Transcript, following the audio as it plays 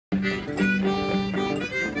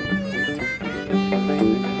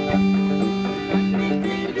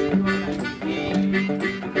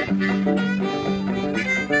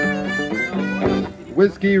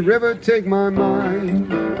Whiskey River, take my mind.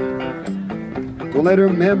 Don't let her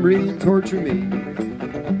memory torture me.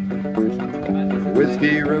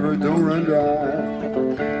 Whiskey River, don't run dry.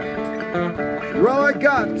 You're all I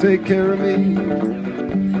got, take care of me.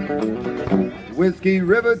 Whiskey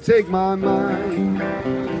River, take my mind.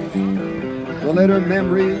 Don't let her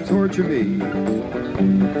memory torture me.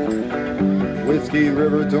 Whiskey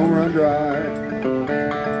River, don't run dry.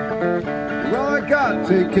 You're all I got,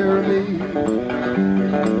 take care of me.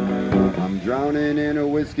 I'm drowning in a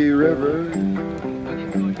whiskey river,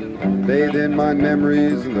 bathing my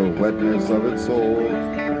memories in the wetness of its soul.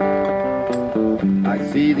 I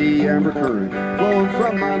see the amber current flowing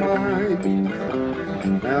from my mind,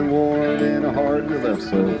 and warm in a heart you left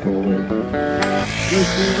so cold.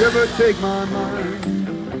 Whiskey River, take my mind.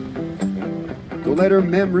 Don't let her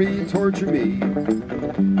memory torture me.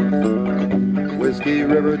 Whiskey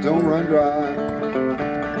River, don't run dry.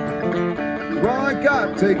 You're all I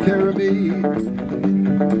got, take care of me.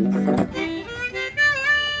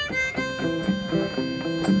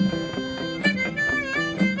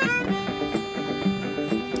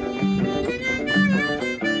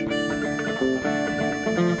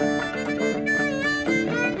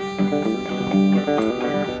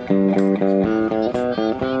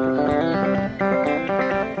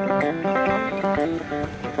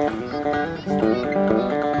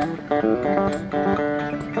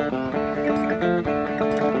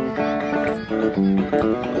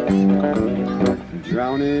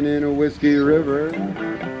 Drowning in a whiskey river,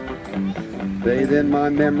 bathing my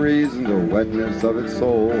memories in the wetness of its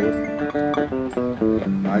soul.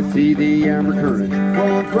 I see the amber current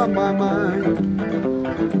flowing from my mind,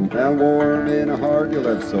 and warm in a heart you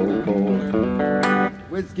left so cold.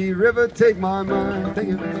 Whiskey River, take my mind, take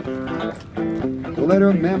it. Don't let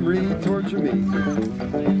her memory torture me.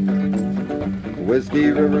 Whiskey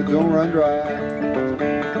River, don't run dry.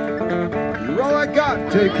 You're all I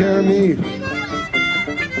got, take care of me.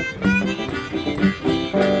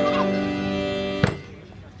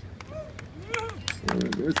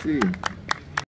 Let's see.